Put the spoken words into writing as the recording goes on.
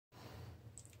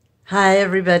Hi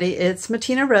everybody, it's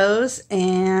Matina Rose,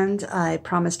 and I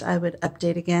promised I would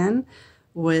update again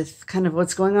with kind of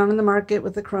what's going on in the market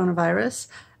with the coronavirus.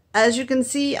 As you can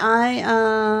see, I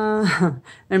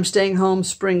am staying home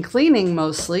spring cleaning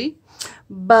mostly,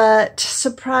 but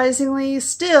surprisingly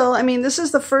still, this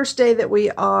is the first day that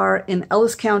we are in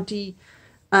Ellis County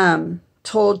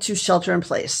told to shelter in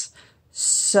place.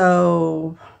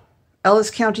 So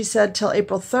Ellis County said till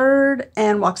April 3rd,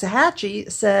 and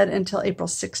Waxahachie said until April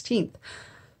 16th.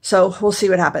 So we'll see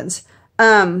what happens.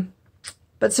 But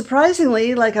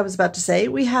surprisingly, like I was about to say,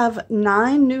 we have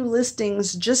 9 new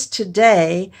listings just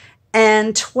today,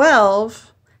 and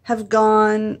 12 have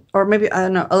gone, or maybe, I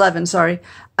don't know, 11, sorry,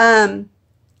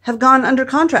 have gone under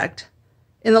contract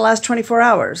in the last 24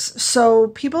 hours. So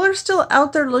people are still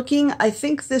out there looking. I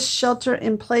think this shelter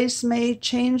in place may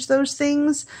change those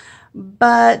things.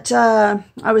 But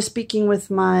I was speaking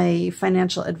with my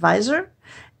financial advisor,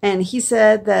 and he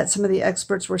said that some of the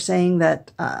experts were saying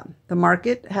that the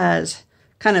market has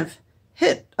kind of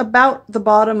hit about the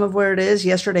bottom of where it is.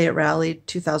 Yesterday it rallied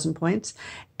 2,000 points,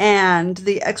 and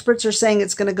the experts are saying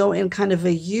it's going to go in kind of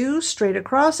a U straight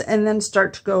across and then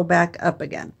start to go back up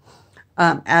again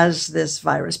as this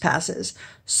virus passes.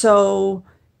 So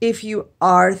if you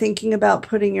are thinking about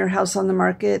putting your house on the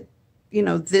market,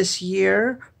 this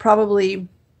year, probably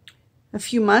a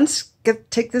few months,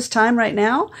 take this time right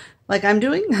now, like I'm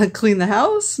doing, clean the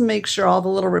house, make sure all the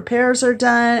little repairs are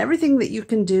done, everything that you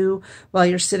can do while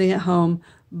you're sitting at home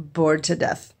bored to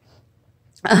death.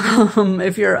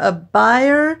 If you're a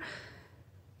buyer,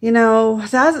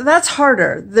 that's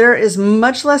harder. There is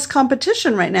much less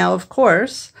competition right now, of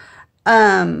course.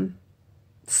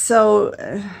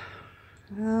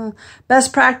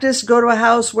 Best practice, go to a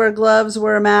house, wear gloves,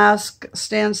 wear a mask,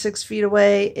 stand 6 feet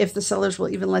away if the sellers will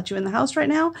even let you in the house right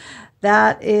now.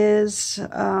 That is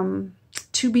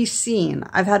to be seen.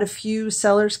 I've had a few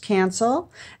sellers cancel,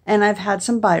 and I've had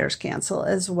some buyers cancel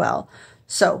as well.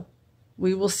 So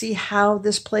we will see how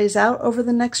this plays out over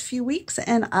the next few weeks,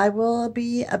 and I will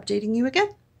be updating you again.